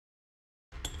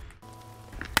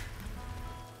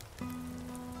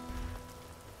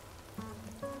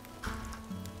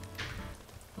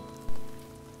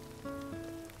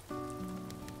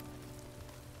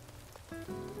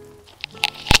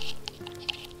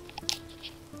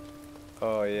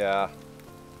Oh yeah.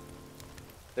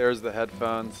 There's the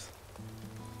headphones.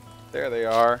 There they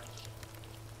are.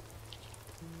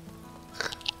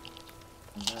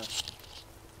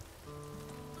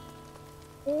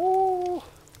 Oh.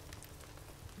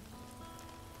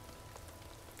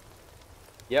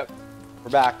 Yep, we're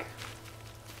back.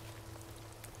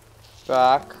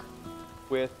 Back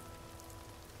with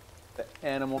the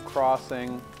Animal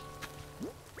Crossing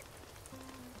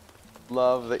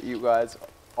love that you guys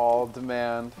all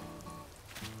demand.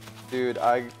 Dude,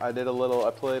 I played a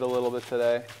little bit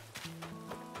today.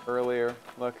 Earlier,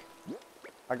 look.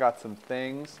 I got some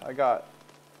things. I got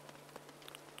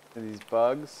these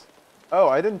bugs. Oh,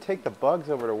 I didn't take the bugs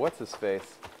over to what's his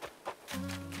face.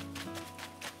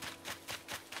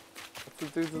 What's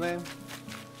the dude's name?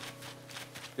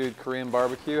 Dude, Korean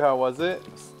barbecue, how was it?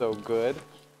 So good.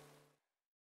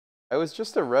 It was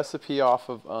just a recipe off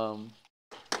of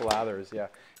Blathers, yeah.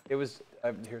 It was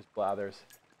here's Blathers.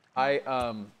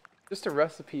 Just a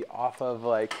recipe off of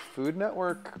like Food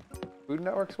Network's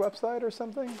website or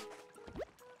something.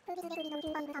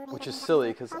 Which is silly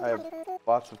because I have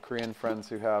lots of Korean friends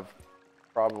who have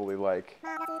probably like,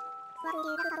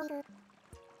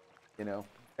 you know,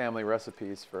 family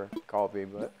recipes for kalbi,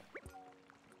 but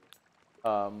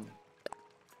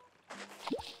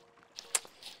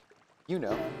you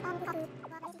know.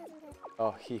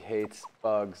 Oh, he hates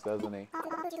bugs, doesn't he?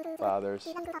 Blathers.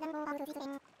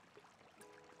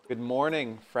 Good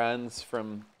morning, friends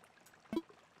from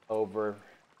over.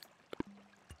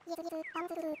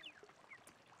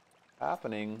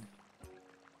 Happening.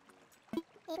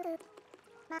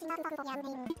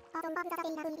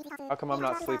 How come I'm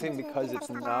not sleeping? Because it's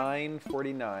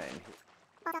 9:49.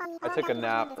 I took a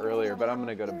nap earlier, but I'm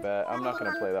gonna go to bed. I'm not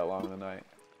gonna play that long tonight.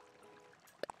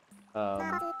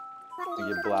 To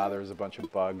give Blathers a bunch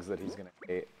of bugs that he's gonna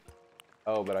hate.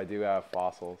 Oh, but I do have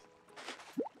fossils.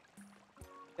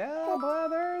 Yeah,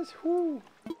 Blathers! Whoo!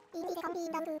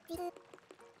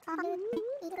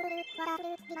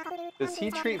 Does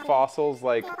he treat fossils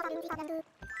like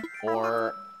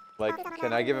more, like,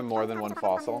 can I give him more than one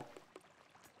fossil?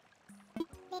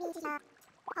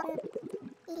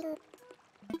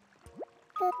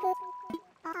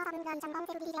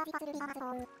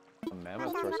 A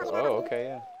mammoth torso. Oh, okay,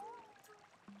 yeah.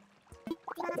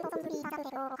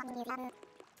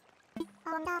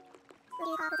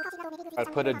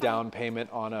 I'd put a down payment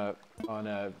on a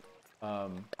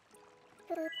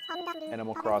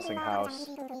Animal Crossing house.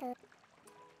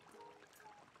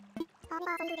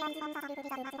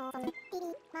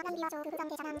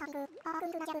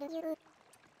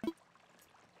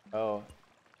 Oh.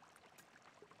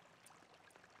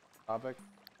 Topic?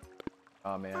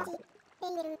 Oh man.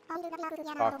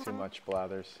 Talk too much,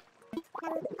 Blathers.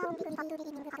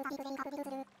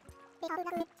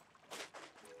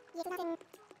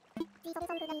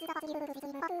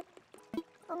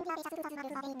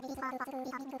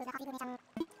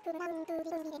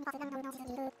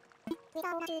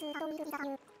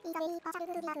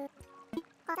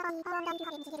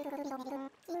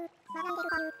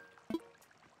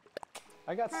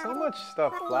 I got so much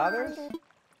stuff, Blathers.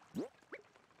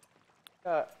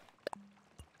 Got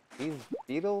these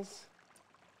beetles.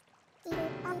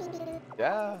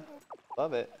 Yeah,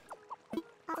 love it.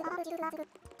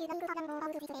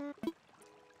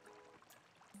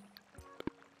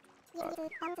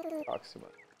 Talk too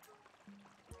much.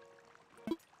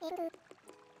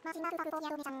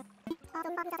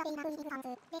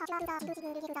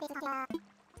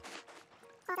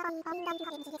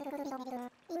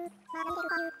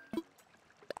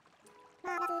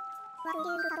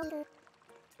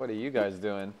 What are you guys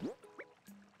doing?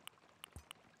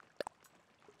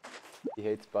 He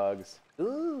hates bugs.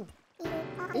 Ooh.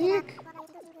 Eek.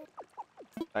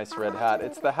 Nice red hat.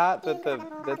 It's the hat that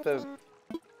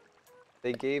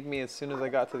they gave me as soon as I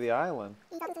got to the island.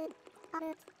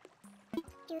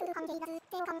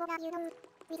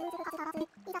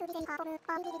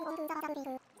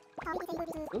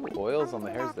 Ooh, oils on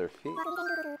the hairs of their feet.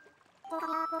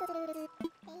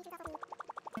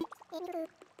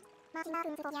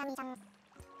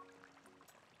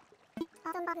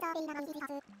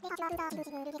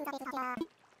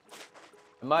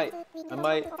 I might,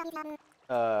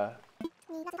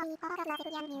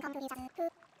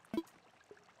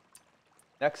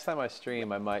 next time I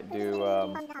stream, I might do,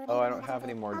 oh, I don't have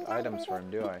any more items for him,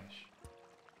 do I?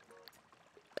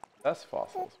 That's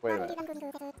fossils. Wait a minute.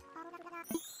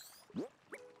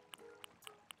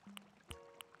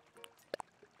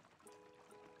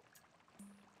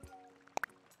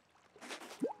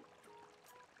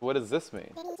 What does this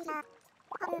mean?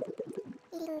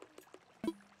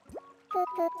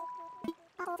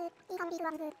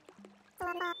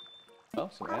 Oh,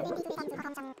 some animals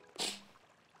here.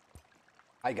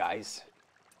 Hi, guys.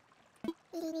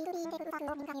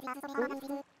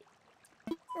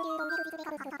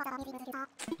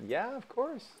 Yeah, of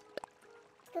course.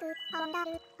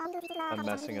 I'm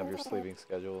messing up your sleeping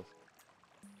schedules.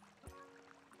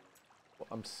 Well,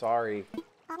 I'm sorry,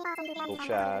 little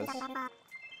Chaz.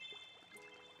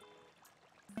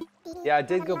 Yeah, I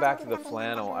did go back to the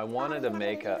flannel. I wanted to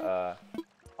make a,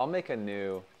 I'll make a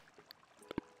new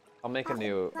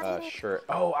shirt.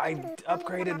 Oh, I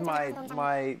upgraded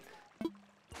my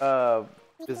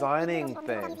designing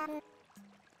thing.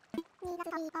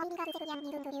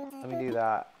 Let me do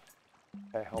that.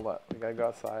 Okay, hold up. We gotta go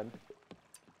outside.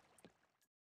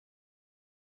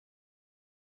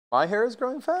 My hair is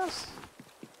growing fast?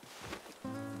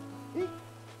 Me?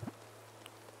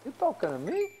 You talking to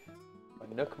me? My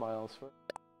Nook miles for.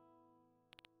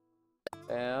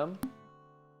 Bam.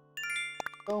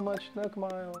 So much Nook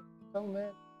miles. So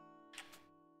many.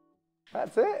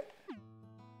 That's it?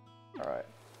 Alright.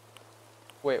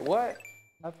 Wait, what?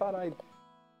 I thought I...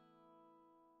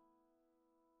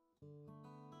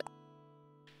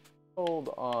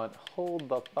 Hold on. Hold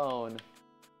the phone.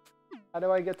 How do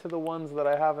I get to the ones that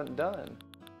I haven't done?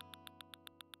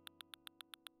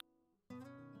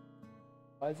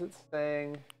 Why is it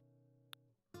saying...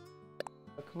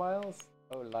 Nook miles?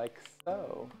 Oh, like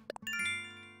so.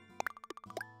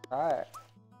 Alright.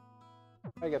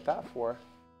 What do I get that for?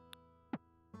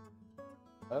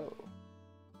 Oh.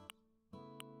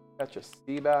 Catch a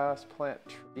sea bass, plant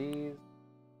trees.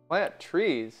 Plant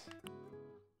trees?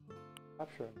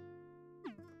 Capture.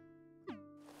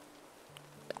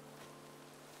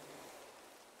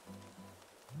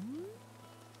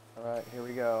 Alright, here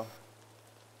we go.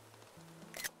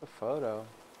 The photo.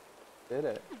 Did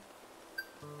it.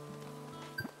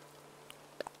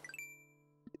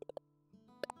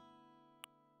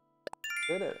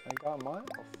 Did it. I got miles.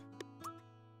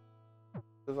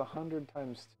 There's 100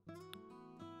 times 2.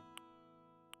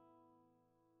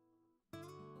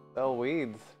 Sell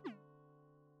weeds.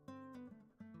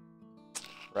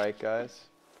 Right, guys?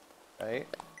 Right?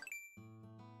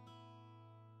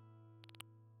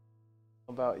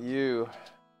 How about you?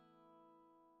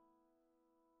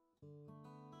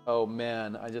 Oh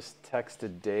man, I just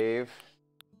texted Dave.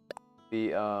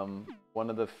 The one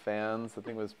of the fans, I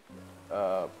think it was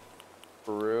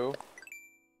Peru.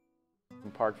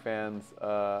 Some park fans,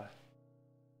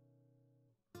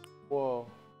 whoa.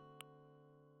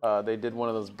 They did one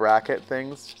of those bracket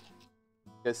things.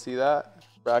 You guys see that?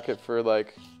 Bracket for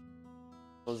like,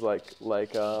 it was like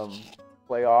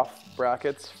playoff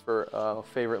brackets for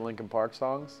favorite Linkin Park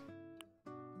songs.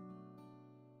 I'm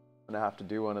gonna have to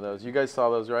do one of those. You guys saw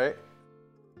those, right?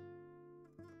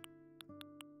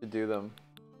 To do them.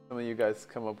 Some of you guys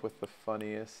come up with the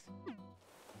funniest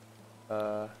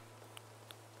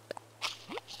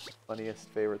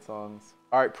favorite songs.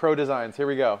 Alright, pro designs, here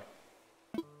we go.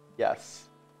 Yes.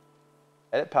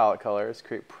 Edit palette colors,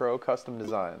 create pro custom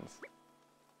designs.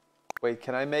 Wait,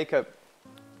 can I make a...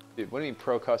 Dude, what do you mean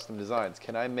pro custom designs?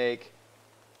 Can I make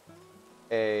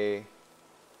a...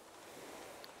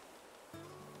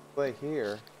 Play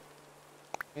here.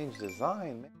 Change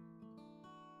design, man.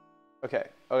 Okay,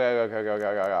 here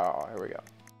we go.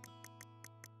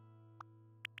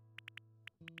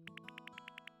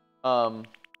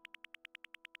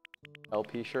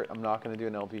 LP shirt. I'm not gonna do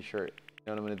an LP shirt. You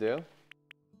know what I'm gonna do?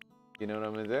 You know what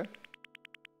I'm gonna do?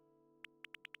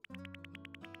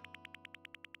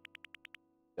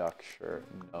 Duck shirt.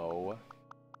 No.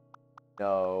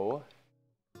 No.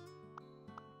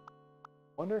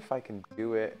 Wonder if I can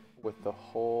do it with the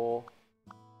whole...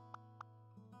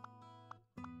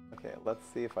 Okay, let's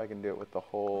see if I can do it with the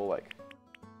whole, like,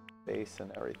 face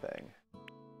and everything.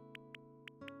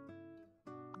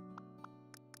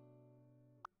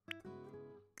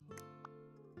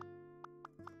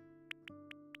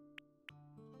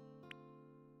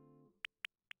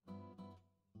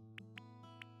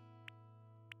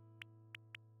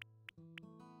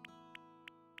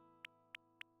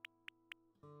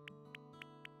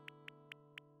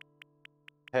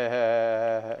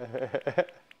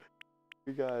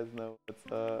 You guys know what's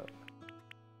up.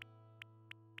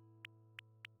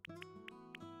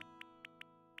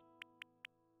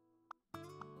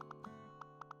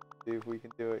 See if we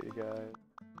can do it, you guys.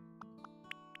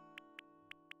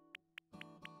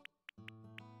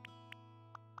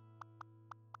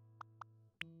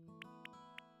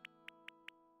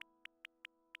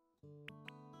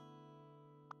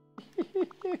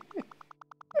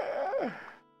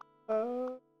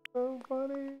 Oh, so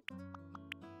funny.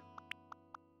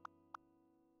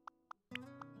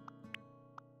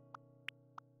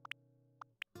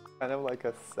 Kind of like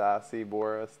a sassy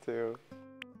Boris too.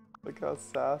 Look how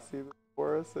sassy the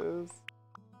Boris is.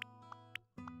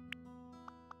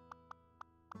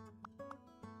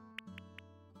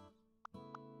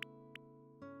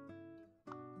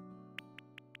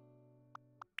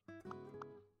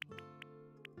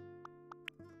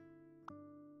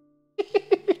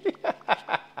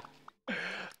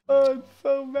 Oh, it's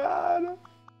so bad.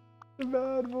 The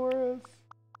bad Boris.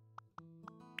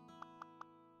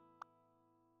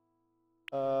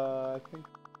 I think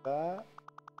that.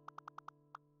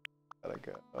 Gotta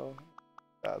go. Oh,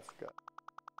 that's good.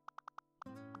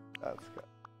 That's good.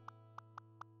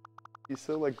 He's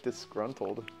so like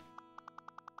disgruntled.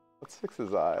 Let's fix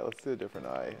his eye. Let's do a different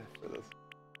eye for this.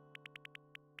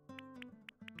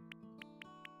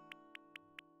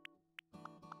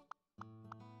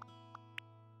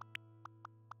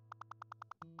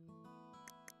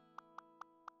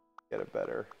 Get a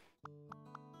better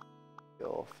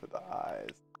feel for the eyes.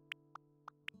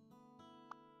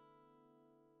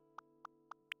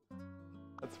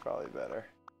 That's probably better.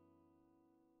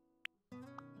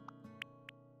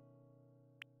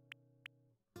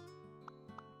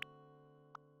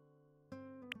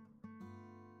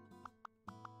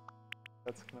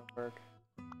 That's gonna work.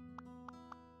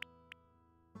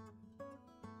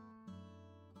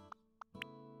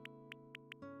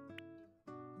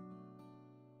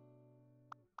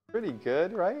 Pretty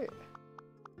good, right?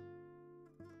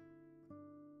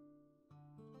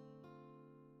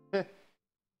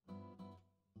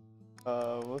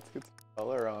 Let's get some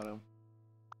color on him.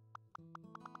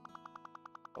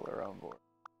 Color on board.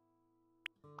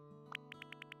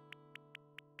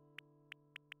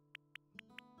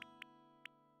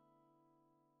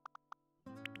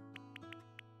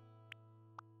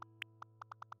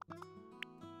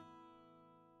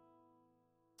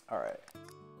 All right.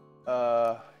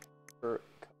 For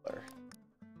color.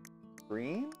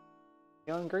 Green?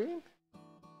 Neon green?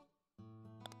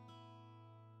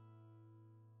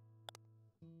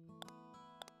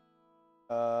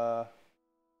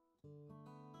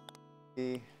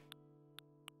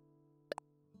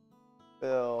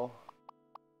 Bill.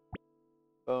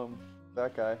 Boom.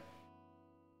 That guy.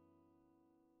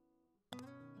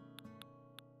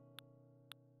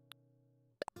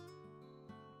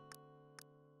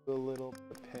 A little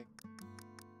bit of pink.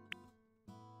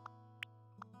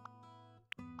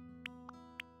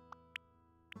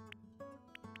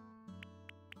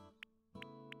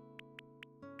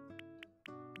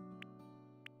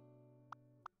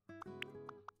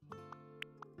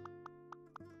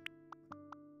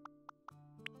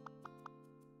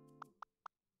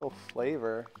 Little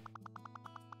flavor.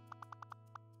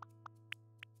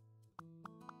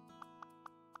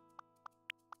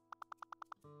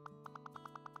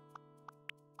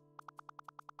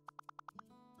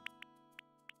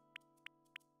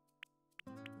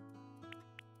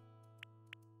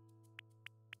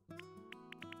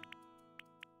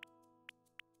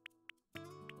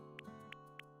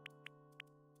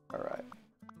 All right.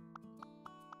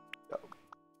 Go.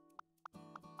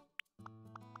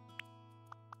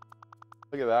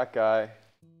 Look at that guy.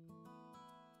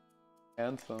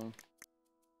 Handsome.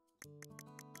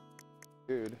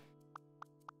 Dude.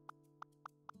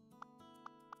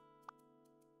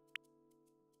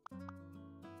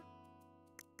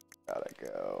 Gotta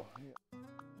go.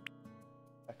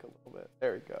 Back a little bit.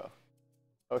 There we go.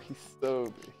 Oh, he's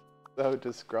so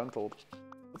disgruntled.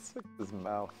 Let's fix his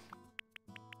mouth.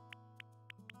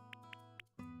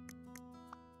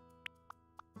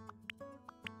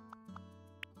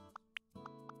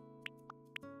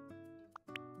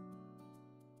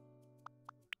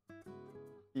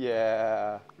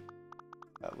 Yeah,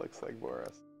 that looks like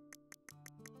Boris.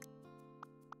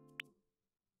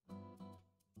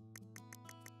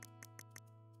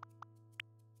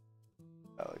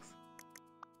 That looks.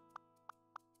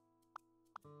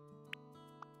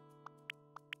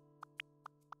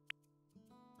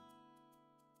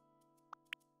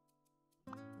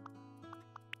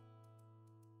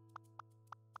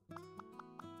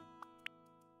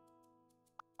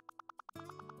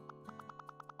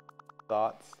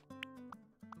 Thoughts?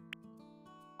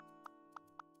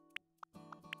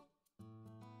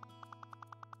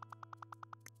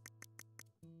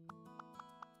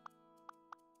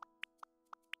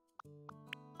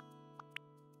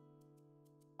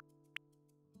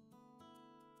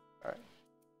 All right.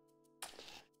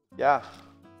 Yeah,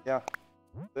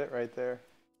 that's it right there.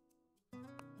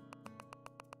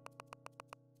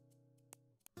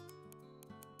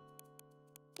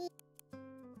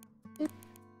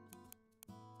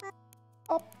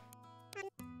 Up.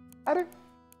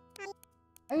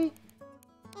 Hey.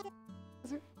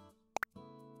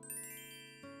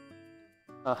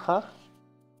 Uh-huh.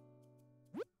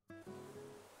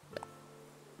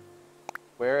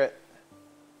 Wear it.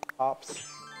 Pops.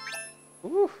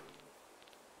 Woo.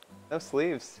 No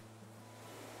sleeves.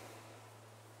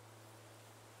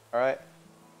 Alright.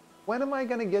 When am I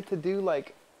gonna get to do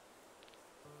like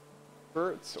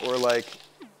shirts or like,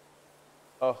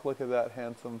 oh, look at that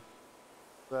handsome,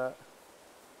 that,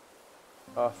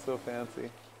 oh, so fancy.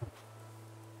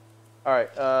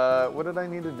 Alright, what did I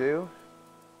need to do?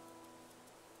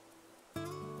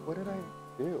 What did I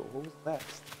do? What was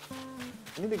next?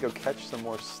 I need to go catch some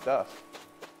more stuff.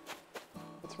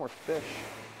 What's more fish?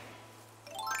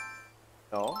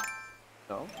 No.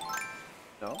 No.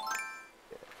 No.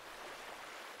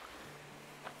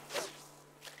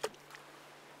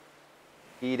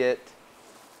 Eat it.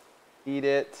 Eat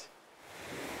it.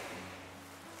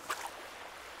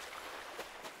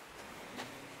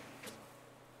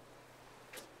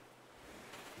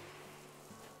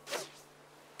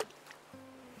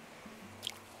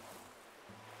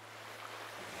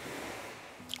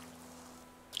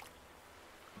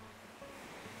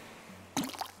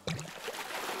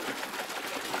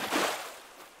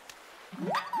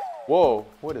 Whoa,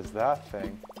 what is that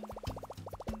thing?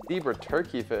 Zebra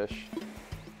turkey fish.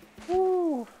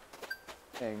 Woo!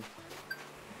 Dang.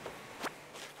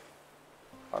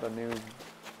 I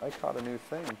caught a new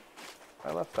thing.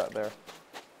 I left that there,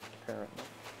 apparently.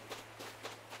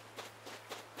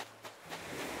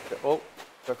 Oh, do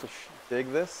I have to dig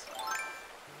this?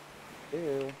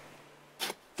 Ew.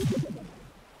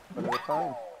 What did I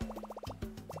find?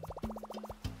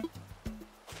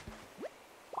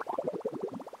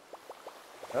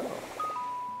 Oh.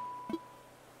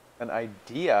 An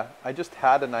idea? I just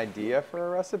had an idea for a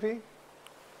recipe?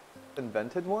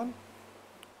 Invented one?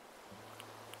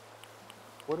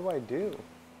 What do I do?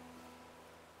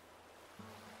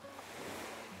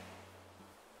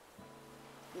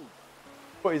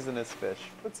 Poisonous fish.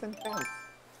 Puts in pants.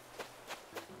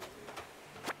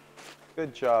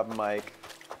 Good job, Mike.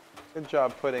 Good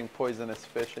job putting poisonous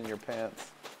fish in your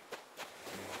pants.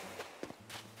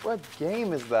 What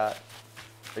game is that?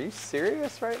 Are you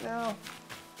serious right now?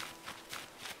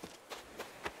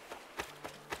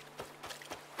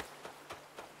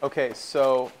 Okay,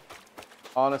 so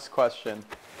honest question.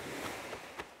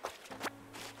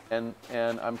 And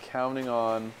I'm counting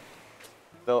on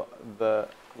the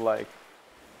like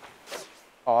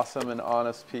awesome and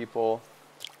honest people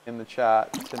in the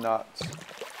chat to not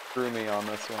screw me on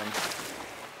this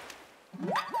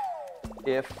one.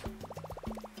 If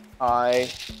I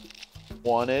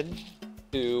wanted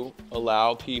to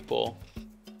allow people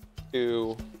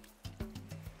to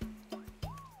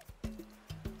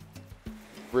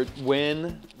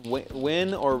win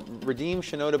or redeem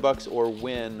Shinoda Bucks or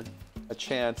win a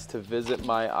chance to visit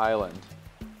my island,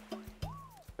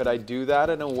 could I do that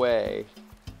in a way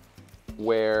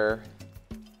where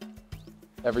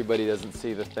everybody doesn't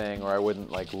see the thing, or I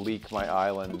wouldn't like leak my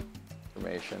island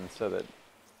information so that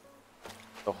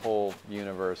the whole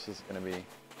universe is going to be,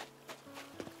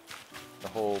 the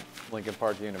whole Linkin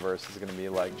Park universe is going to be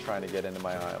like trying to get into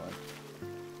my island?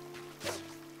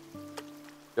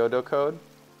 Dodo code?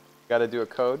 Got to do a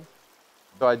code.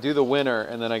 So I do the winner,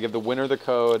 and then I give the winner the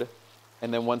code,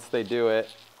 and then once they do it,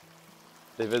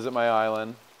 they visit my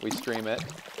island, we stream it.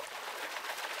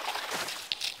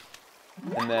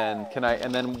 And then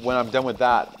and then when I'm done with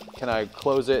that, can I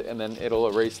close it and then it'll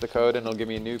erase the code and it'll give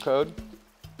me a new code?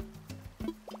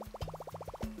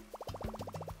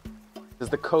 Does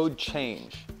the code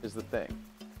change is the thing.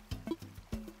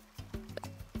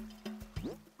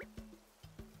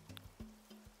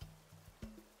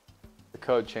 The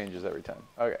code changes every time.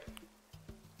 Okay.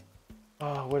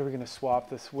 Oh, what are we gonna swap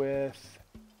this with?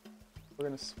 We're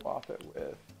gonna swap it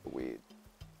with the weed.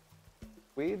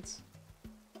 Weeds?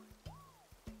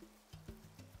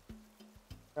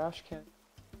 Trash can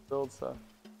build stuff.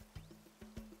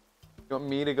 You want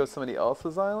me to go to somebody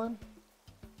else's island?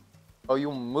 Oh,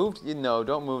 you moved? No,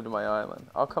 don't move to my island.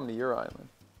 I'll come to your island.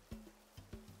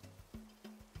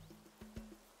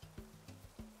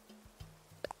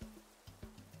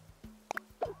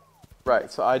 Right,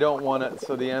 so I don't want to,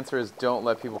 so the answer is don't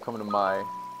let people come to my,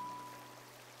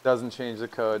 doesn't change the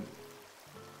code.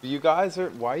 You guys are,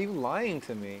 why are you lying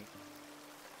to me?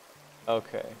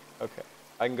 Okay, okay.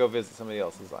 I can go visit somebody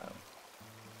else's island.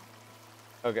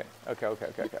 Okay. I'll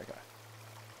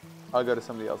go to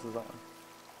somebody else's island.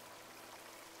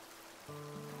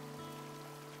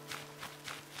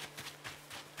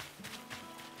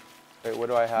 Wait, what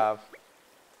do I have?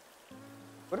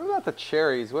 What about the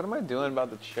cherries? What am I doing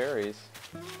about the cherries?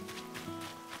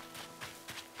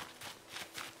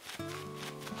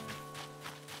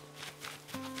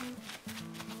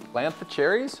 Plant the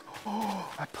cherries?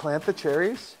 Oh, I plant the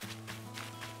cherries?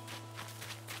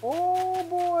 Oh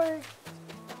boy.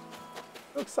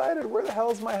 So excited. Where the hell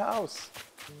is my house?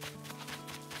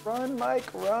 Run,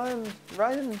 Mike, run.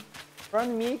 Run.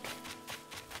 Run, Meek.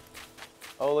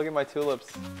 Oh, look at my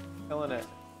tulips. Killing it.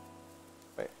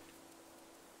 Wait.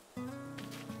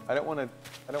 I don't want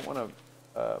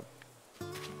to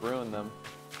ruin them.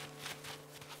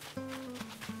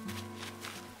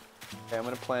 Okay, I'm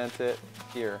gonna plant it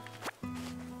here.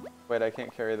 Wait, I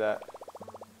can't carry that.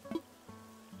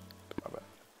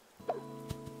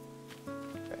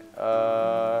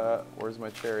 Okay, where's my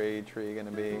cherry tree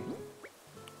gonna be?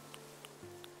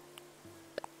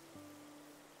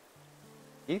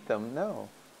 Eat them? No.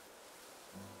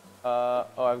 Oh,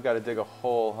 I've got to dig a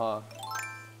hole, huh?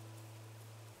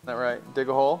 Is that right? Dig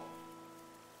a hole?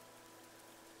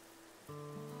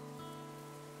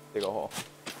 Dig a hole.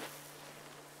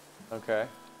 Okay,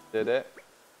 did it.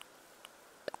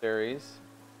 Cherries.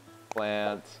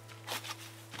 Plant.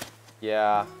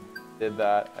 Yeah, did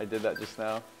that. I did that just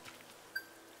now.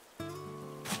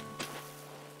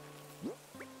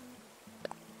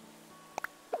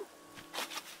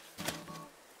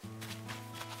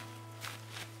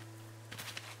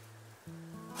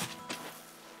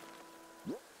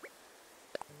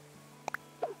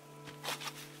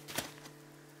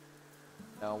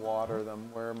 Now water them.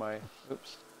 Where are my...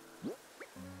 Oops.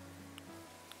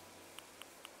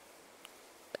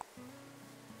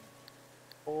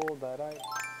 Hold that ice.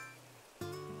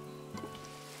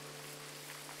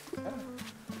 Yeah.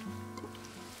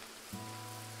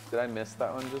 Did I miss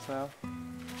that one just now?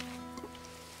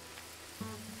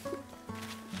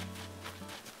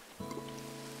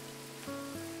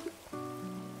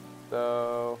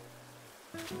 So...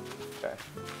 Okay,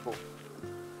 cool.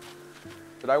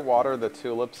 Did I water the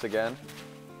tulips again?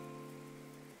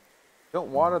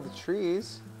 Don't water the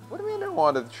trees. What do you mean don't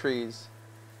water the trees?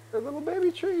 They're little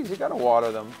baby trees. You gotta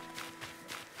water them.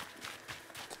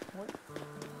 What?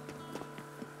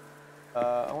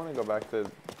 I want to go back to...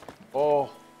 Oh,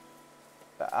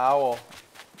 the owl.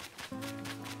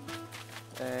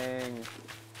 Dang.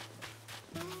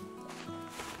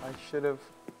 I should have...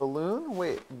 Balloon?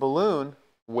 Wait, balloon?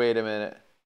 Wait a minute.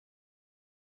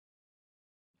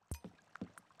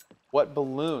 What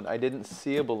balloon? I didn't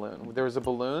see a balloon. There was a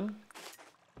balloon?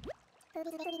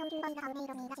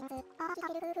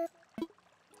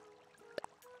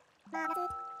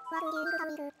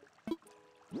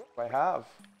 I have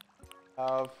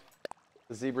the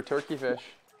zebra turkey fish.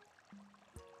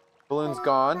 Balloon's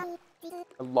gone.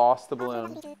 I lost the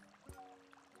balloon.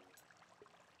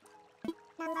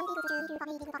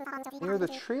 Near the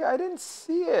tree? I didn't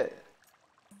see it.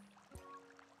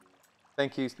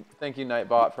 Thank you,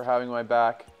 Nightbot, for having my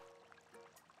back.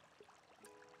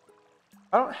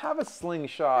 I don't have a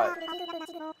slingshot.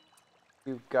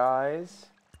 You guys.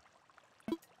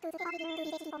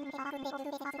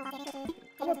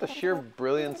 How about the sheer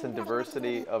brilliance and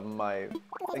diversity of my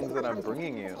things that I'm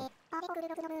bringing you?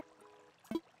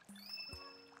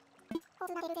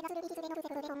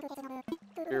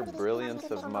 Sheer brilliance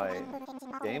of my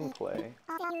gameplay.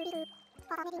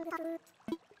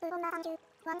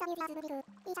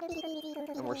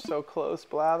 And we're so close,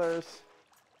 Blathers.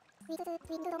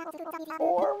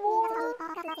 4 more.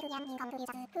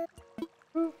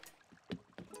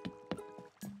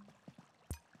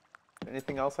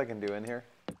 Anything else I can do in here?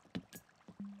 Is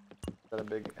that a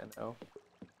big NO?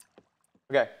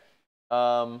 Okay.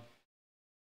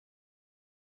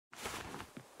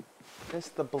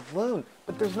 Missed the balloon,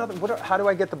 but there's nothing. How do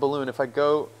I get the balloon if I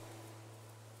go?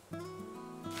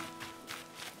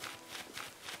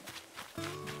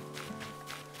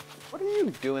 What are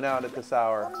you doing out at this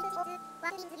hour?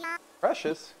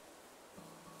 Precious.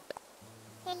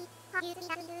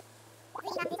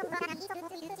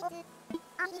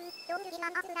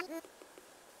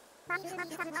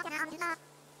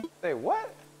 Say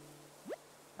what?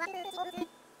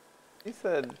 He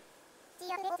said,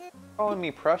 calling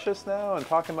me precious now and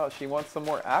talking about she wants some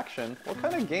more action. What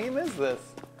kind of game is this?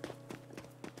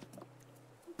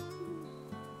 Can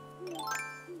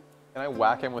I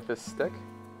whack him with this stick?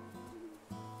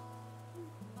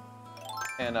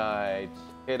 Can I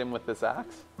hit him with this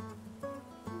axe?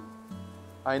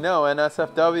 I know,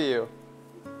 NSFW.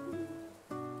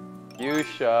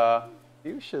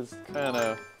 Fuchsia's kind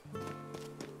of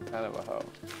a hoe.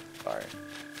 Sorry.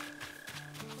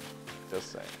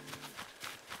 Just saying.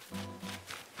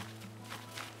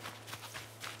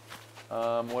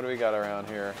 What do we got around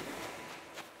here?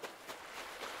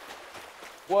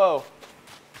 Whoa!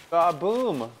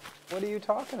 Baboom! What are you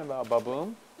talking about,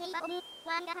 Baboom?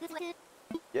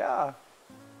 Yeah.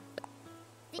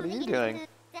 What are you doing?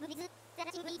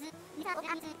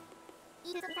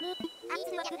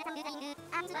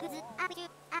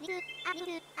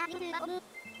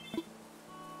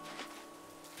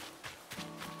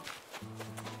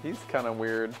 He's kind of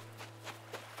weird.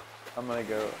 I'm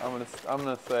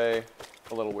gonna say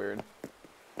a little weird.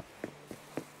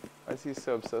 Why is he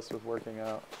so obsessed with working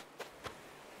out?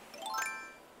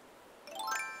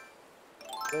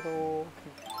 Little.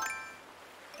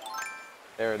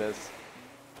 There it is.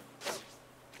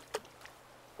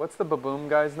 What's the baboon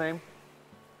guy's name?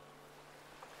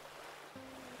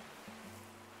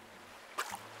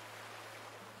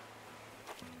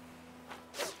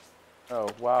 Oh,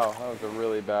 wow, that was a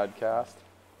really bad cast.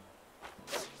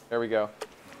 There we go.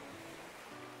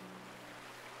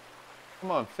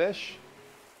 Come on, fish.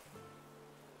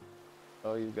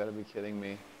 Oh, you've got to be kidding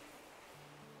me.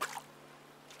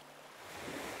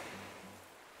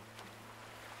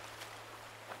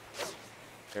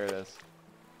 There it is.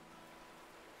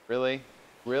 Really?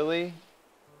 Really?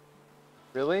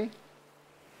 Really?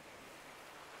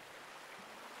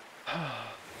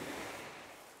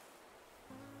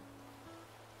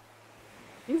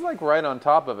 He's like right on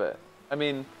top of it. I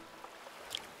mean,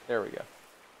 there we go.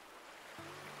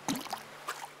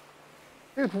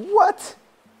 Dude, what?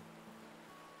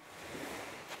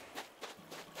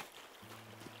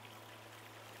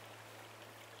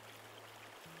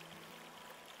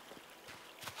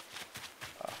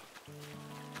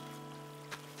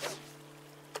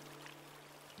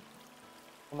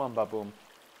 Come on, baboom.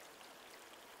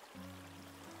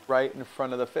 Right in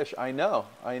front of the fish. I know,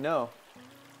 I know.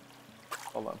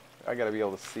 Hold on. I gotta be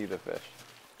able to see the fish.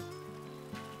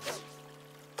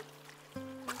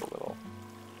 A little.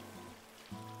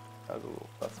 That was a little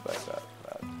suspect,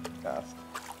 that cast.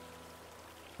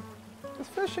 This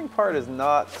fishing part is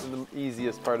not the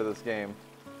easiest part of this game.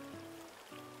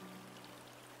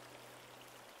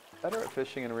 Better at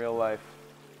fishing in real life.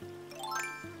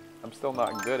 I'm still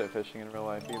not good at fishing in real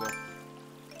life either.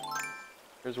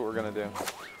 Here's what we're gonna do.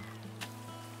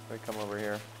 Let me come over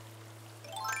here.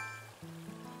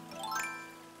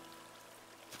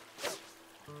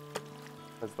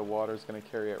 Because the water's gonna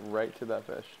carry it right to that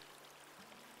fish.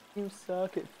 You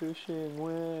suck at fishing.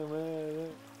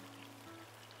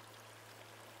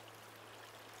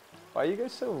 Why are you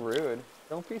guys so rude?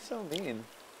 Don't be so mean.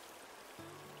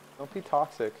 Don't be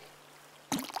toxic.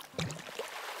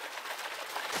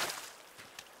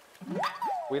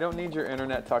 We don't need your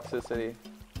internet toxicity.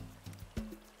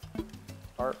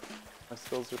 Sharp. My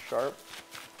skills are sharp.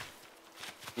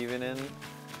 Even in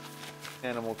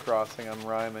Animal Crossing, I'm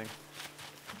rhyming.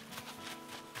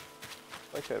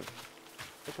 Like a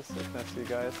sickness, you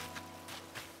guys.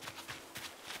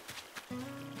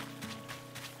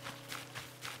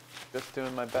 Just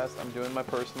doing my best. I'm doing my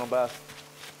personal best.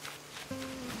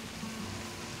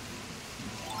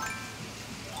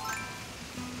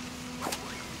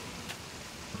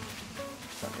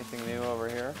 Got anything new over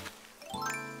here?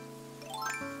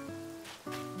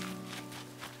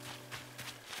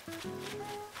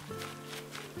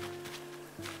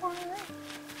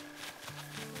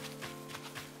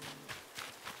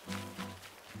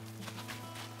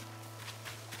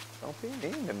 Don't be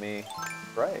mean to me.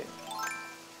 Right.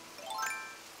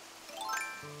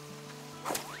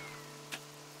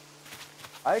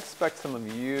 I expect some of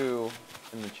you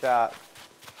in the chat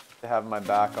to have my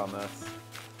back on this.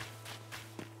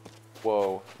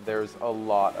 Whoa, there's a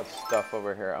lot of stuff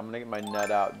over here. I'm gonna get my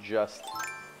net out just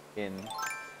in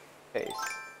case.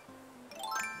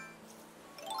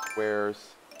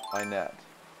 Where's my net?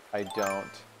 I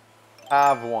don't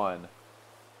have one.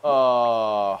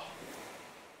 Oh.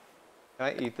 Can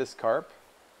I eat this carp?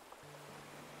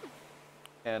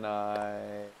 Can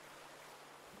I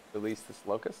release this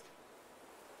locust?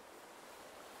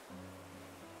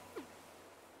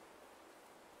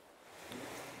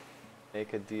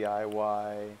 Make a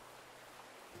DIY.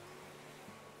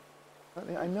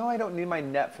 I know I don't need my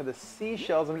net for the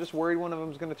seashells. I'm just worried one of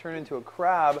them is going to turn into a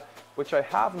crab, which I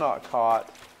have not caught.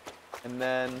 And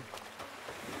then,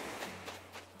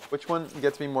 which one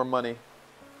gets me more money?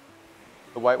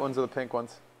 The white ones or the pink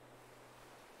ones?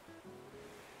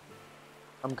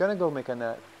 I'm going to go make a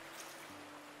net.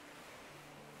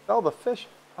 Sell the fish.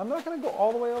 I'm not going to go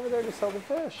all the way over there to sell the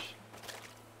fish.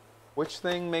 Which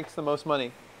thing makes the most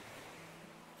money?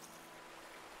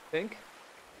 Pink?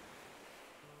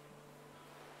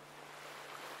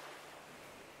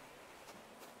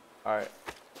 Alright.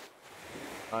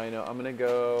 I know, I'm gonna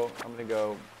go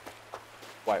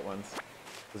white ones.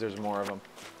 Because there's more of them.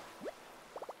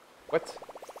 What?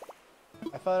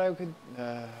 I thought I could,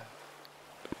 that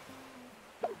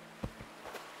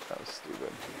was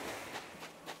stupid.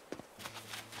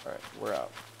 we're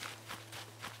out.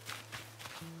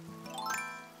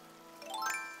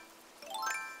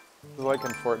 This is like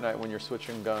in Fortnite when you're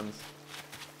switching guns.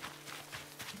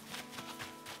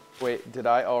 Wait, did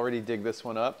I already dig this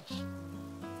one up?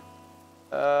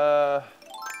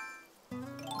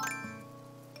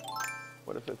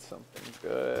 What if it's something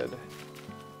good?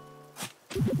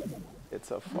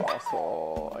 It's a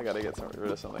fossil. I gotta get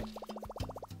rid of something.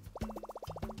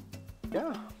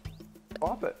 Yeah,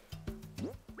 swap it.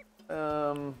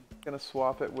 Gonna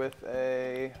swap it with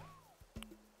a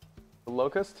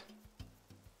locust.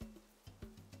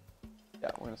 Yeah,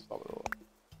 we're gonna swap it with a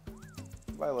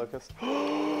locust. Bye, locust.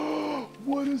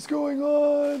 What is going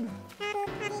on?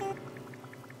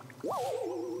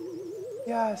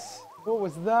 Yes. What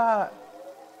was that?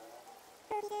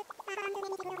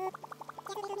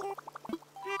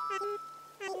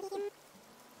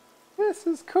 This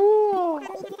is cool.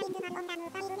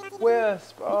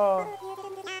 Wisp. Oh.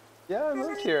 Yeah, I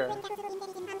moved here.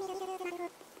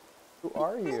 Who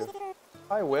are you?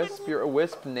 Hi, Wisp. You're a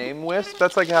Wisp named Wisp?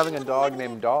 That's like having a dog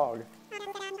named Dog.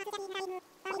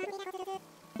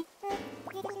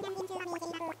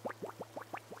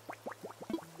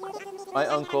 My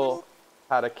uncle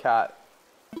had a cat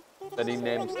that he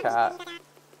named Cat.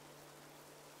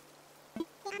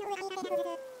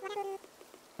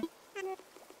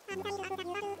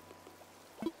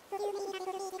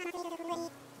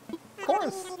 Of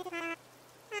course.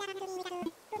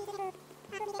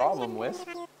 Problem, Wisp.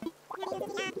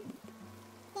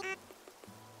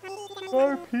 There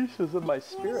are pieces of my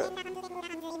spirit.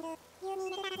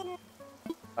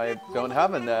 I don't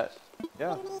have a net.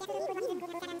 Yeah.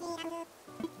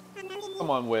 Come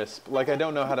on, Wisp. Like, I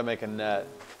don't know how to make a net.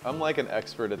 I'm like an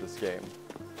expert at this game.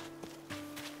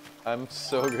 I'm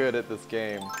so good at this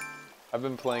game. I've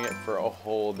been playing it for a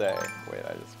whole day. Wait,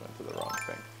 I just went to the wrong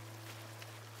thing.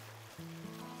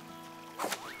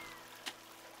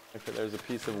 Okay, there's a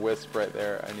piece of Wisp right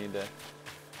there. I need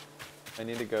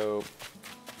to go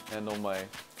handle I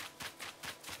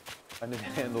need to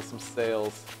handle some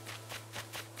sales.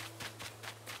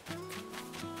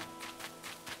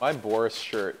 My Boris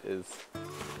shirt is,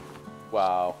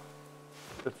 wow.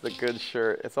 It's a good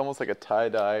shirt. It's almost like a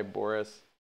tie-dye Boris.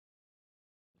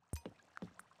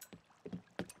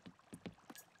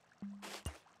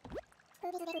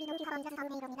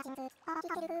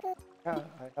 Yeah,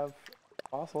 I have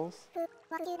fossils.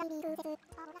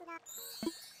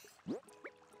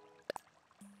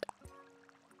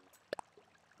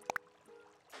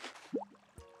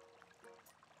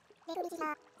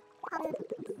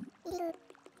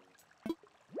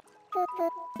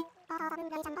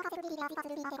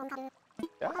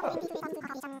 Yeah.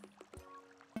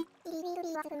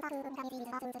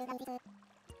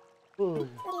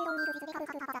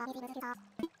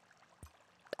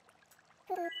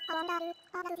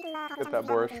 Get that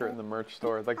Boris shirt in the merch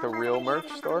store, like the real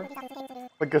merch store.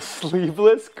 Like a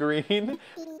sleeveless green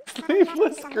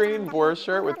Boris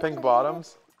shirt with pink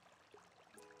bottoms.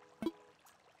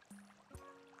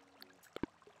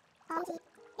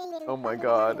 Oh my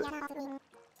god.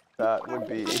 That would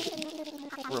be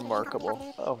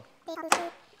remarkable. Oh.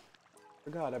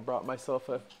 Forgot I brought myself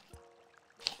a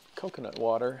coconut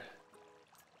water.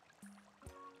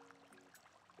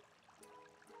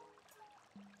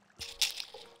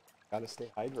 Gotta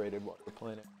stay hydrated while we're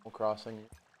playing Animal Crossing.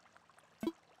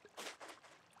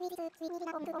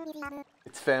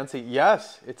 It's fancy.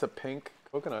 Yes, it's a pink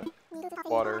coconut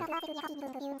water.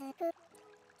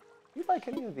 Do you like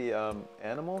any of the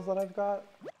animals that I've got?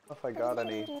 I don't know if I got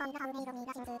any.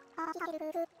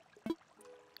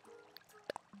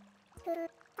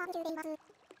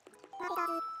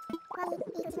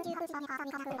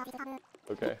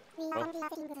 Okay. Well.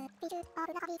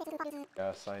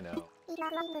 Yes, I know.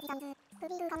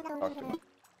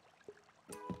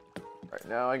 Alright,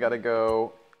 now I gotta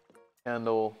go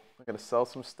handle. I gotta sell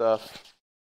some stuff,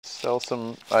 sell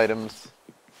some items,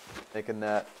 make a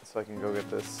net so I can go get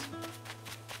this.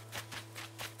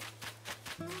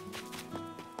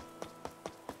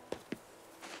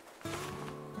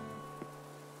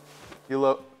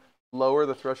 You lower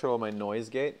the threshold of my noise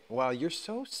gate? Wow, you're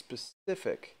so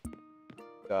specific,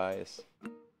 guys.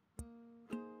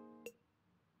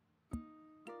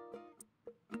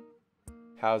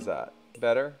 How's that?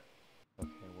 Better? Okay,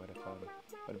 what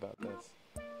about this?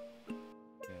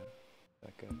 Yeah, is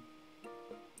that good?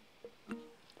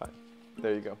 Fine.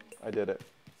 There you go. I did it.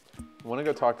 I want to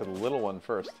go talk to the little one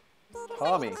first.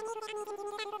 Tommy.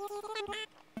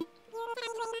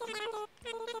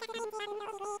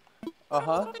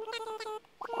 Uh-huh.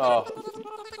 Oh.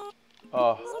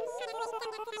 Oh.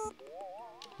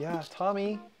 Yeah,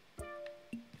 Tommy.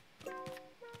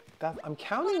 I'm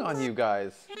counting on you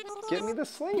guys. Get me the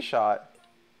slingshot.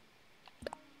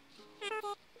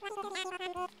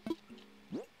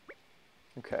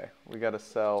 Okay, we gotta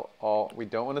sell all. We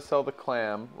don't want to sell the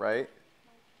clam, right?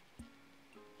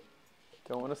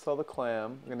 Don't want to sell the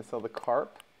clam. We're gonna sell the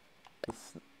carp, the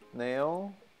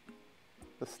snail,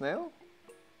 the snail.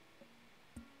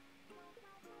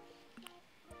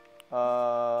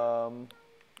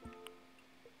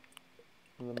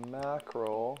 The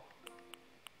mackerel,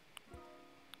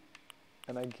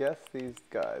 and I guess these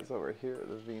guys over here are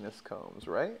the Venus combs,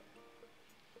 right?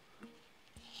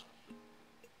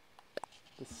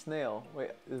 The snail.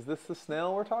 Wait, is this the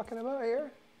snail we're talking about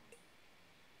here?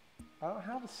 I don't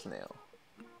have a snail.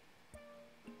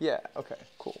 Yeah, okay,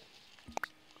 cool.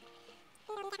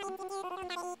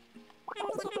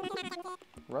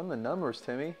 Run the numbers,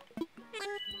 Timmy.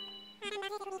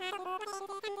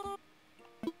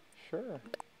 Sure.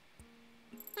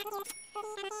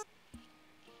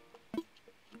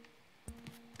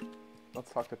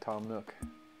 Let's talk to Tom Nook.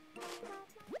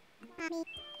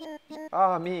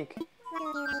 Ah, Meek.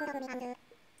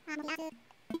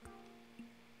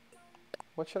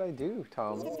 What should I do,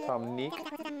 Tom? Tom Neek?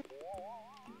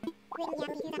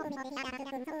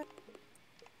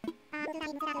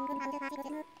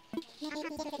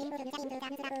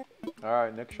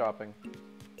 Alright, Nick shopping.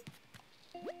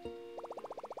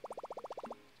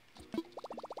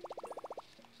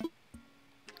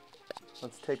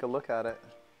 Let's take a look at it.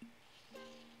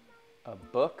 A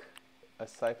book? A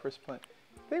cypress plant?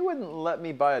 They wouldn't let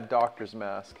me buy a doctor's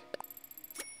mask.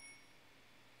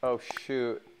 Oh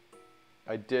shoot.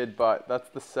 I did buy, that's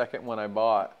the second one I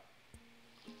bought.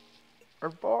 I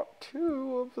bought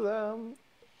 2 of them.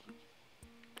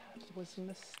 That was a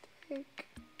mistake.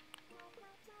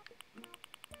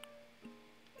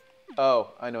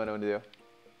 Oh, I know what I want to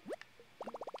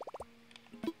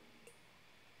do.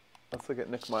 Let's look at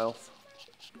Nook Miles.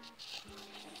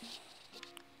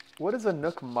 What does a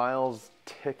Nook Miles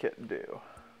ticket do?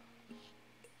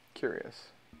 Curious.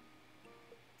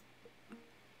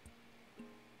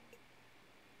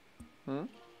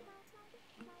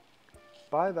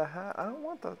 Buy the hat? I don't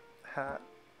want the hat.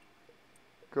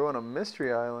 Go on a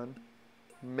mystery island.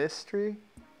 Mystery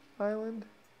island?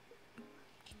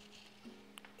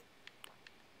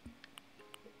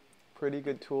 Pretty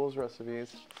good tools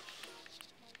recipes.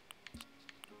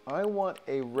 I want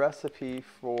a recipe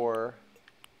for...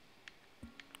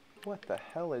 What the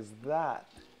hell is that?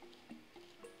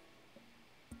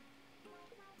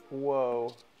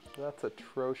 Whoa, that's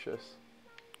atrocious.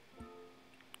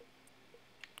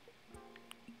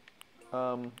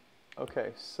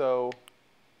 Okay, so...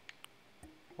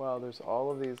 Wow, there's all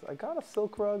of these. I got a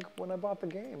silk rug when I bought the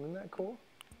game. Isn't that cool?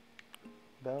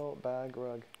 Belt, bag,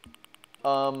 rug.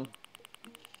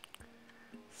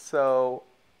 So...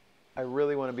 I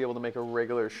really want to be able to make a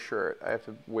regular shirt. I have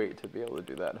to wait to be able to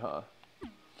do that, huh?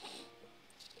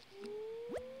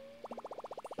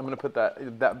 I'm gonna put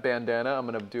that bandana. I'm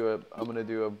gonna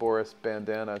do a Boris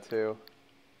bandana too.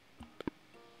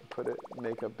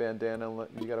 Make a bandana.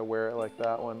 You gotta wear it like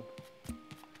that one.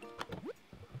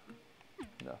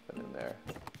 Nothing in there.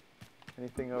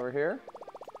 Anything over here?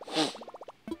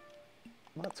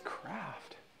 Let's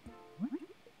craft.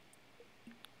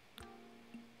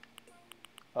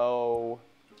 Oh,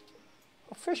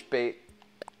 fish bait.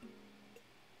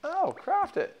 Oh,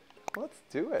 craft it. Let's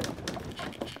do it.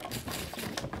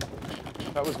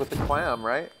 That was with the clam,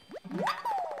 right?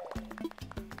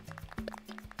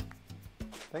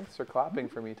 Thanks for clapping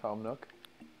for me, Tom Nook.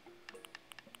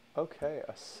 Okay,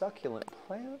 a succulent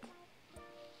plant.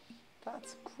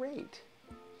 That's great.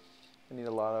 I need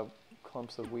a lot of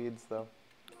clumps of weeds, though.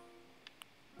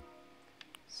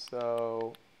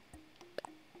 So...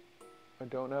 I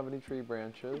don't have any tree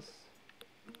branches.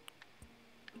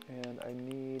 And I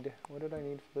need, what did I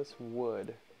need for this?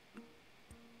 Wood.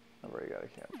 I've already got a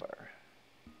campfire.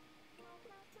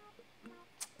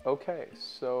 Okay,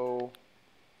 so...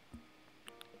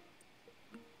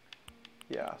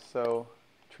 Yeah, so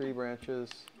tree branches.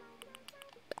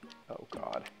 Oh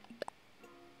god.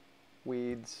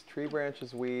 Weeds, tree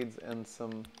branches, weeds, and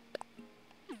some,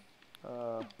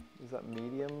 is that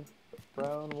medium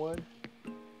brown wood?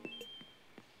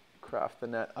 Craft the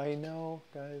net. I know,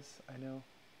 guys. I know.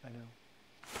 I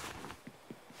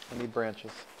need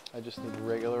branches. I just need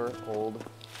regular old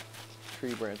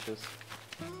tree branches.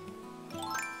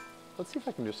 Let's see if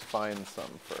I can just find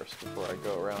some first before I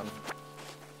go around.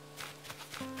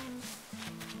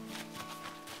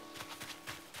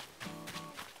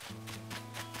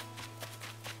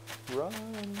 Run!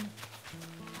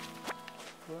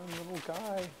 Run, little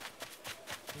guy.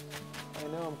 I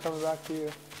know, I'm coming back to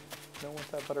you. don't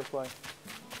want that butterfly.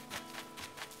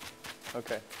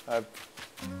 Okay, I've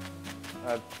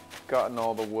gotten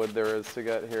all the wood there is to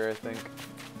get here, I think.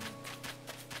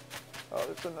 Oh,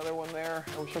 there's another one there.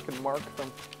 I wish I could mark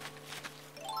them.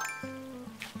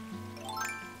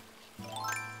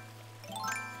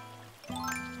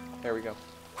 There we go.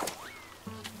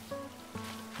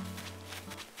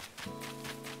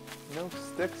 No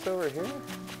sticks over here?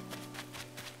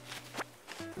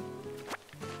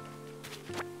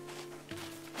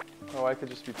 Oh, I could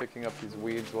just be picking up these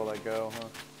weeds while I go, huh?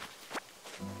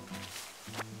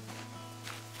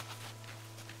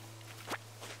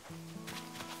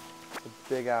 It's a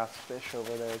big ass fish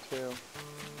over there too.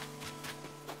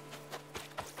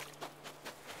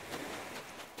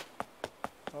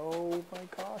 Oh my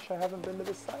gosh, I haven't been to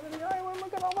this side of the island.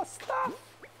 Look at all the stuff!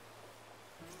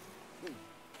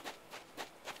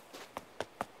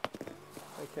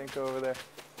 I can't go over there.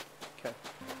 Okay.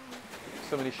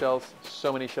 So many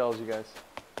shells, you guys.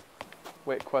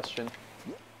 Wait, question.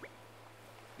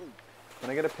 When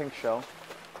I get a pink shell,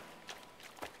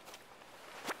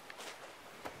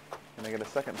 and I get a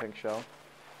second pink shell,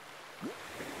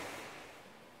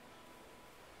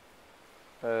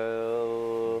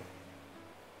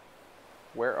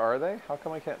 where are they? How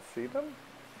come I can't see them?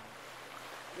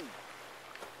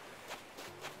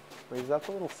 Wait, is that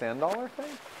the little sand dollar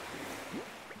thing?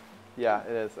 Yeah,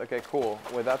 it is. Okay, cool.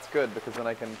 Well, that's good because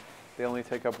then they only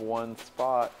take up one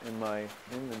spot in my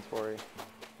inventory.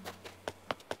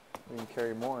 We can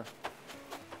carry more.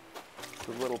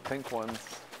 The little pink ones.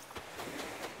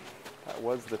 That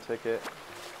was the ticket.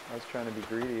 I was trying to be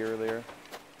greedy earlier.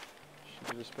 Should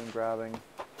have just been grabbing.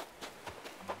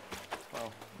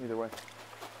 Well, either way.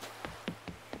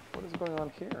 What is going on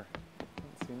here? I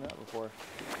haven't seen that before.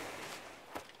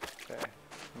 Okay,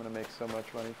 I'm gonna make so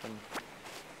much money from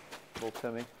little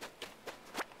Timmy.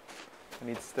 I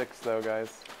need sticks though,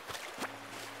 guys.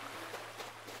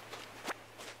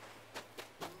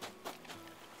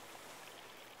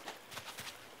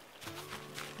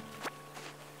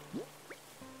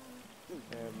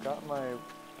 Okay, I've got my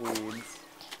weeds.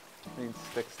 I need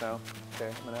sticks now. Okay,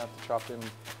 I'm gonna have to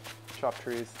chop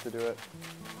trees to do it.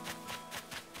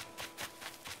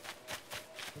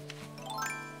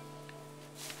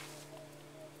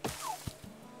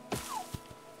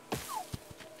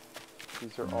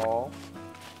 These are all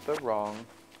the wrong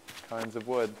kinds of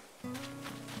wood. Okay,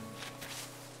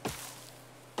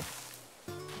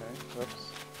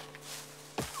 whoops.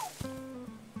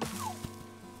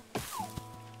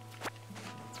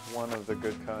 It's one of the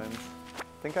good kinds.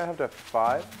 I think I have to have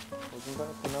 5. Wasn't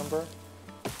that the number?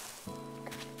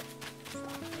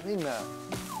 Stop doing that.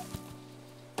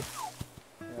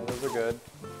 Yeah, those are good.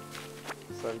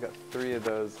 So I've got 3 of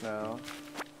those now.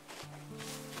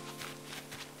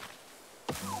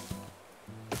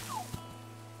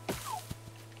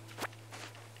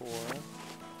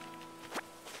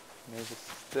 There's a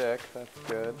stick, that's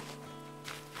good.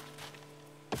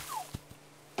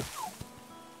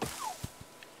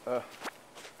 Ugh.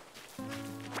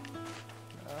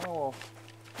 Ow.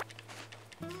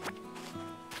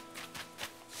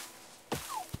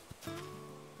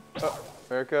 Oh,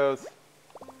 there it goes.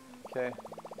 Okay.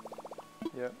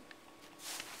 Yep.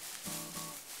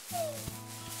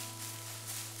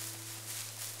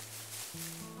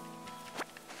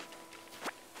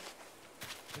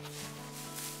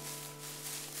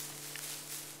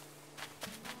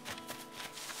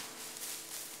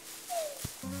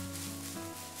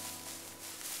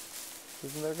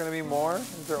 Isn't there going to be more?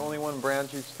 Is there only one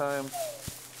branch each time?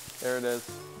 There it is.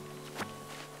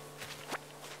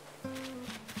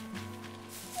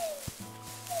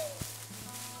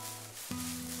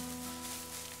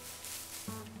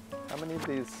 How many of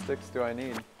these sticks do I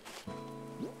need?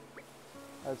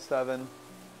 I have 7.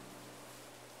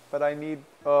 But I need,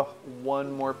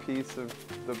 one more piece of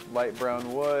the light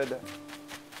brown wood.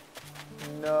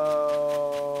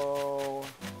 No.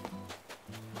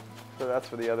 So that's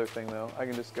for the other thing though. I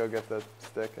can just go get the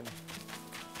stick and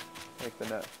make the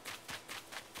net.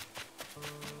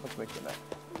 Let's make the net.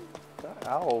 That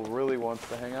owl really wants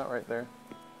to hang out right there.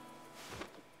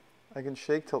 I can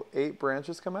shake till 8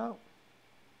 branches come out.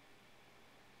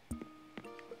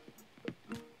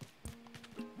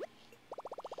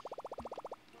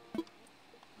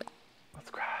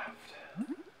 Let's craft.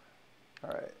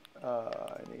 Alright,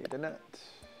 I need a net.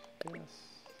 Yes,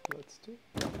 let's do it.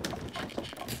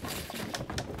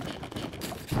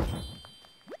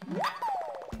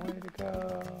 Way to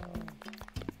go.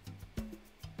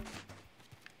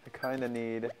 I kinda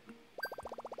need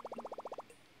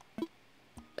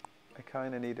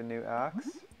a new axe,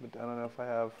 but I don't know if I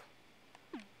have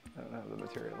I don't have the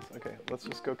materials. Okay, let's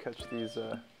just go catch these.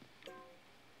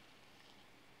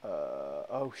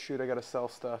 Oh shoot, I gotta sell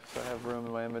stuff so I have room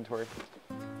in my inventory.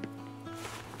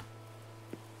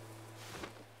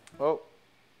 Oh,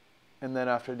 and then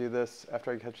after I do this,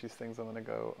 after I catch these things, I'm gonna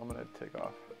take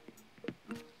off.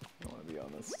 I don't wanna be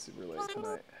on this super late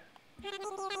tonight.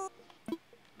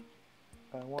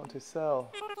 I want to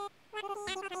sell.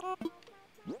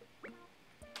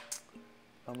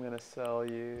 I'm gonna sell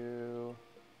you,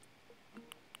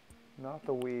 not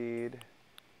the weed.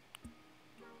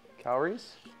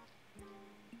 Calories?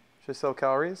 Should I sell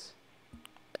calories?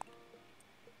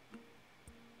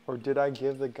 Or did I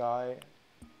give the guy...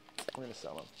 We're gonna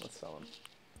sell them. Let's sell them.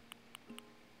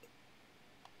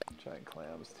 Giant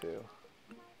clams too.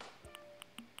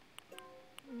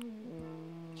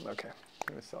 Okay, I'm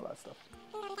gonna sell that stuff.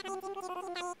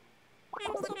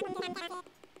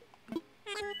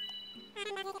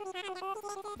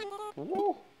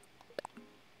 Woo!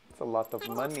 That's a lot of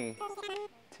money,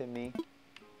 Timmy.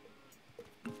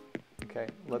 Okay,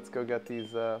 let's go get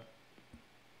these. There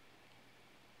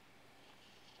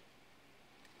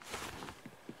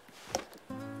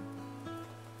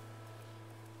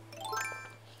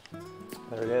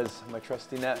it is, my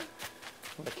trusty net.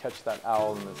 I'm gonna catch that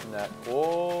owl in this net.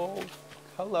 Oh,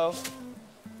 hello.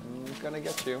 I'm gonna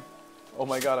get you. Oh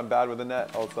my god, I'm bad with the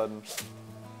net all of a sudden.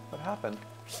 What happened?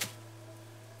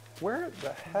 Where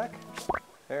the heck?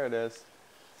 There it is.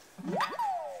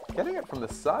 Getting it from the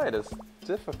side is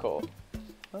difficult.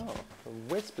 Oh, the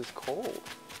wisp is cold.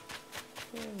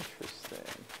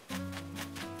 Interesting.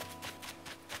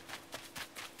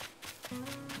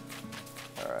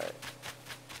 Alright.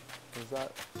 Is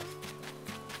that...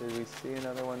 Did we see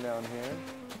another one down here?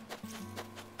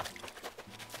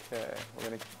 Okay,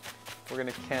 we're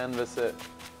gonna canvas it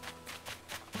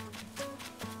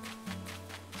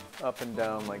up and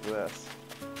down like this.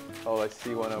 Oh, I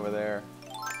see one over there.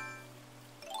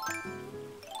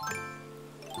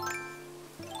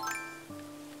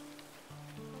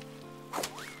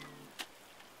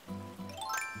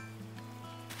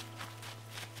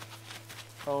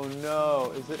 Oh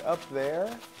no, is it up there?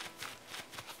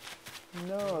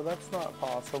 No, that's not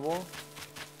possible.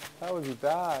 That would be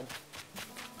bad.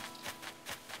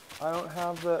 I don't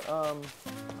have the,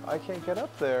 I can't get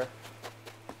up there.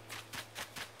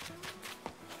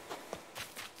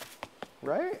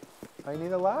 Right? I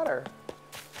need a ladder.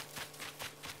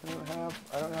 I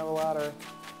don't have a ladder.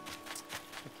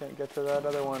 I can't get to that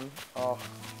other one. Oh,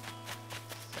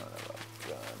 son of a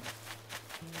gun.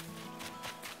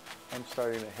 I'm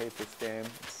starting to hate this game.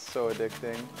 It's so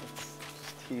addicting. It's just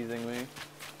teasing me.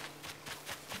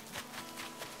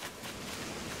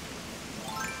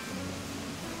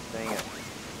 Dang it.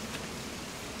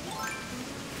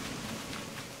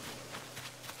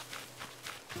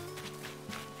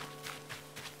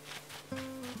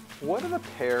 What do the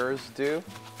pears do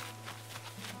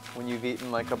when you've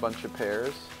eaten like a bunch of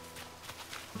pears?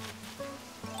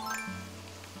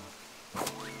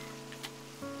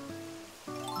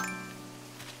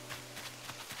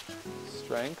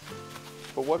 Strength?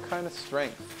 But what kind of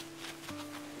strength?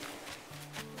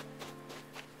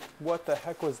 What the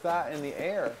heck was that in the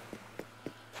air?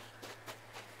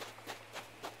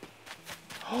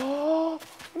 Oh,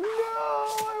 no,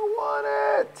 I want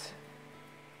it!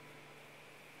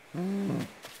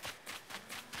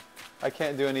 I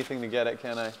can't do anything to get it,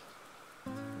 can I?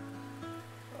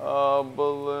 Oh,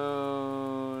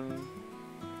 balloon.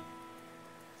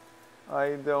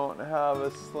 I don't have a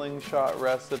slingshot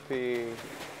recipe.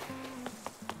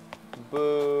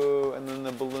 Boo, and then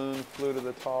the balloon flew to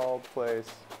the tall place.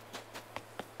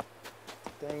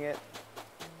 Dang it.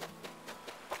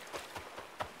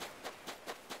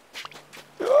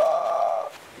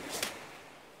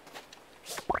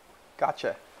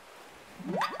 Gotcha.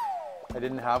 I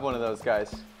didn't have one of those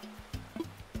guys.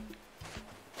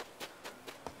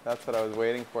 That's what I was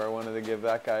waiting for. I wanted to give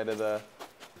that guy to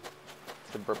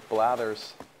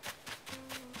Blathers.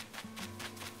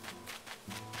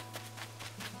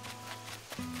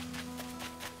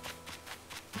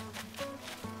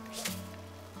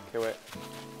 Okay, wait.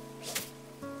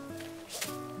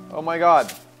 Oh my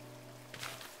god.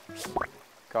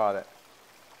 Got it.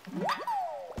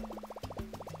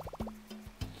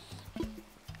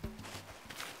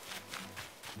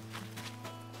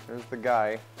 There's the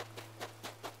guy.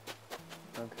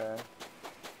 Okay.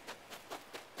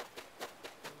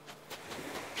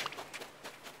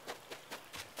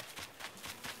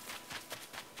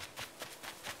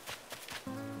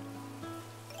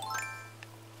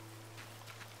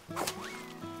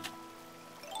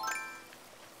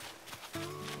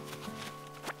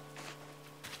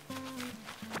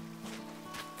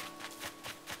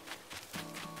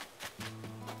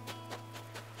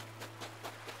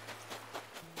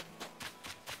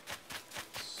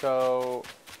 So,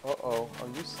 uh-oh, are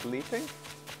you sleeping?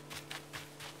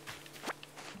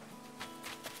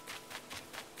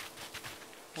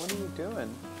 What are you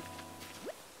doing?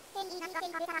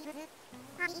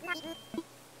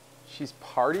 She's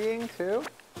partying too?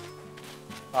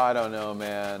 I don't know,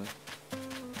 man.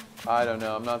 I don't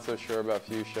know. I'm not so sure about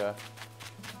Fuchsia.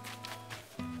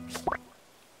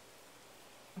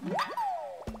 I'm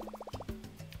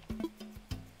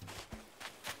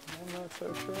not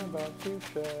so sure about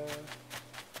Fuchsia.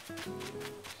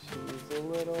 She's a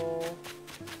little...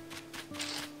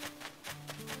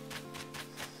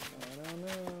 I don't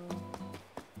know.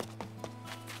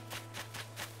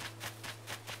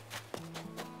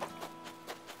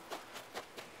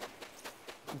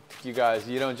 You guys,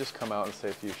 you don't just come out and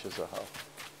say Fuchsia's a hoe.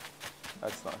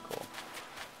 That's not cool.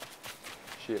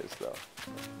 She is, though.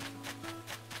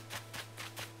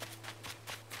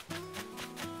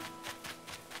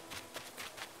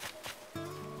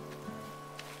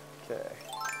 Okay.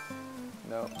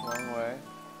 No, wrong way.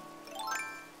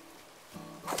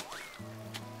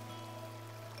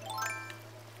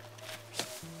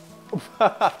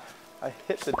 I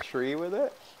hit the tree with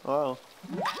it? Wow.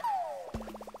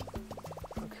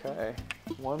 Okay,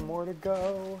 one more to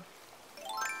go.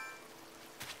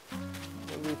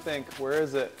 What do we think? Where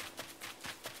is it?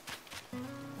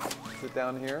 Is it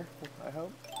down here, I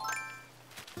hope?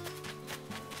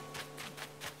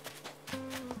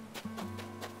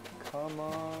 Come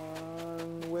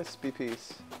on, wispy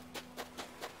piece.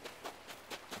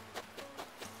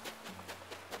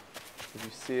 Did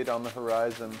you see it on the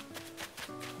horizon?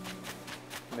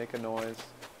 Make a noise.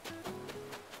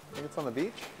 I think it's on the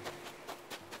beach?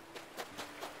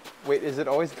 Wait, is it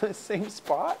always in the same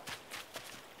spot?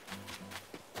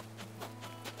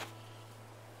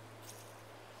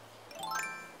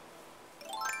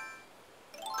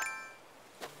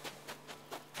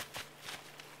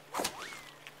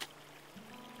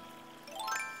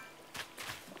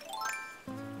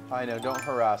 I know, don't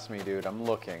harass me, dude. I'm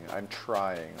looking. I'm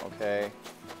trying, okay?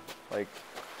 Like,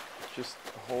 just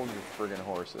hold your friggin'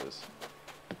 horses.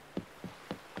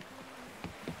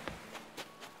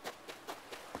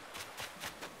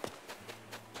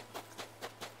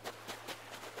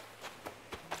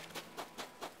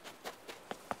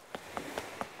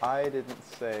 I didn't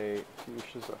say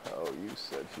Fuchsia's a hoe. You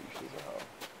said Fuchsia's a hoe.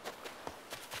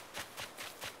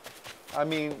 I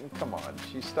mean, come on.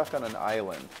 She's stuck on an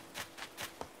island.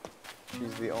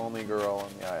 She's the only girl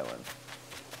on the island.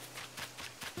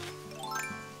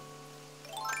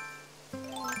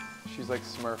 She's like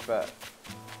Smurfette.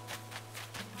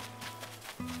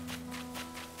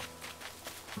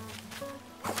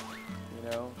 You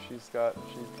know, she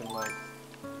can like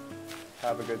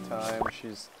have a good time.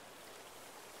 She's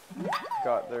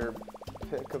got their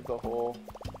pick of the whole,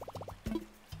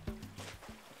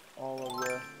 all of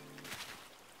the.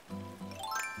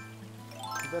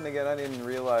 But then again, I didn't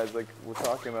realize, like, we're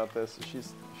talking about this.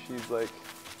 She's like,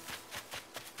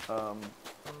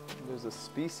 there's a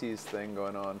species thing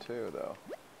going on too, though.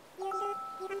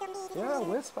 Yeah,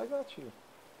 Wisp, I got you.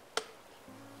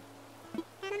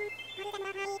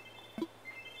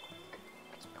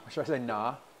 Should I say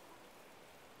nah?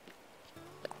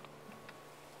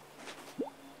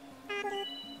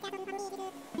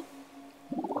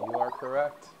 You are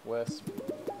correct, Wisp.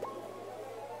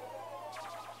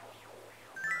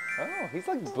 Oh, he's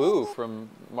like Boo from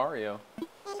Mario.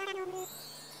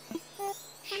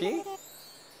 She?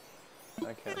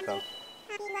 I can't tell.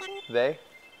 They?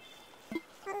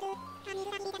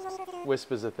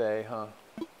 Wisp is a they, huh?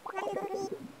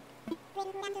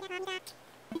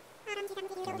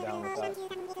 I'm down with that.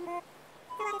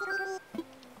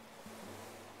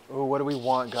 Oh, what do we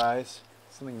want, guys?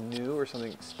 Something new or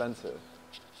something expensive?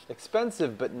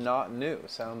 Expensive but not new.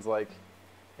 Sounds like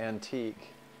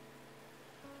antique.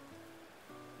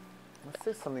 Let's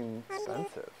say something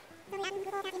expensive.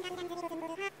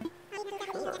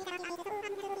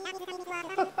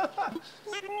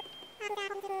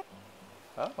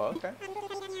 Oh, okay.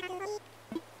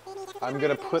 I'm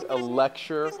gonna put a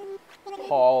lecture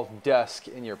hall desk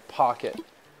in your pocket.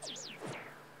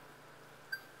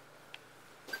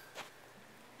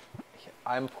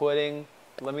 I'm putting,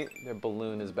 the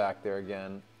balloon is back there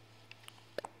again.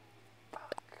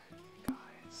 Fuck,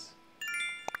 guys.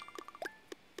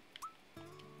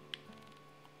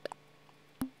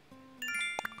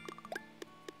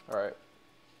 All right.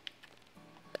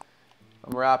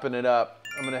 I'm wrapping it up.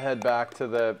 I'm gonna head back to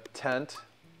the tent.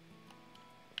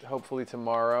 Hopefully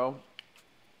tomorrow.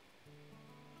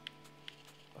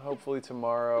 Hopefully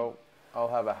tomorrow I'll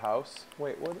have a house.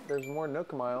 Wait, what? There's more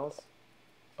Nook Miles.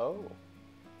 Oh.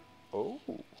 Oh.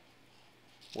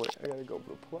 Wait, I gotta go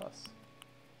to plus.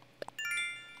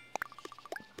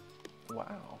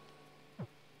 Wow.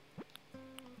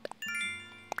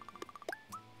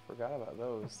 Forgot about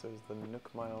those. There's the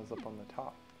Nook Miles up on the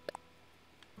top.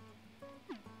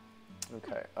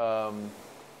 Okay.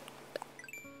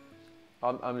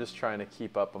 I'm just trying to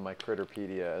keep up on my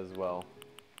Critterpedia as well.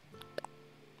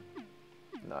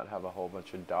 Not have a whole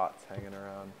bunch of dots hanging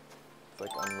around. It's like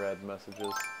unread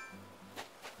messages.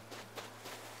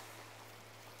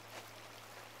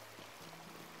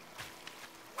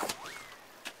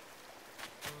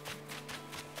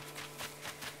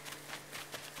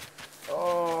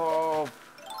 Oh,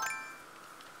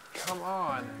 come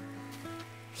on.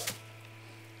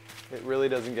 It really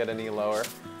doesn't get any lower.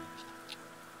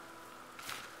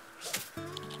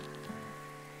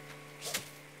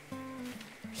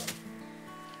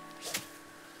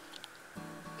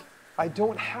 I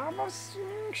don't have a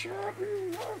slingshot,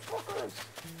 you motherfuckers.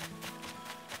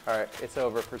 Alright, it's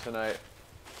over for tonight.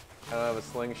 I don't have a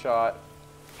slingshot.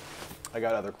 I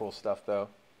got other cool stuff though.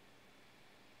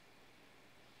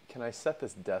 Can I set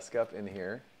this desk up in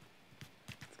here?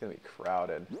 It's gonna be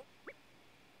crowded.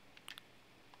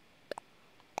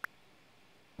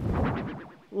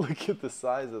 Look at the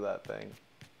size of that thing.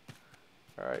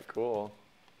 Alright, cool.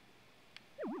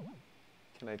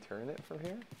 Can I turn it from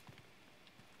here?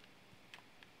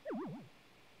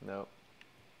 Nope.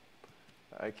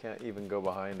 I can't even go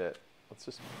behind it. Let's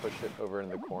just push it over in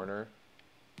the corner.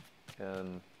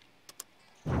 And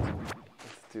let's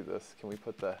do this. Can we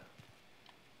put the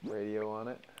radio on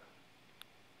it?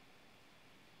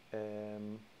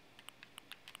 Nice.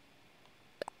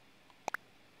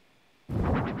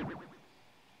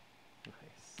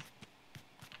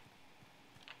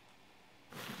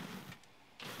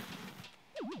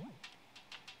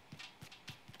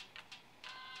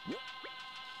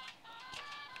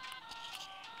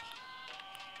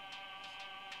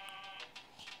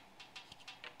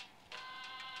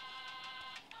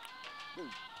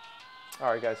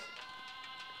 Alright guys,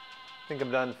 I think I'm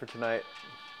done for tonight.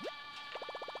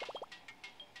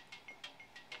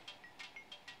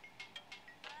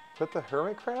 Put the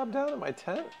hermit crab down in my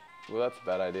tent? Well, that's a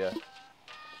bad idea.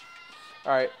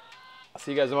 Alright, I'll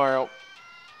see you guys tomorrow.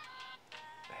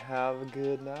 Have a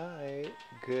good night,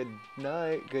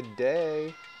 good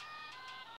day.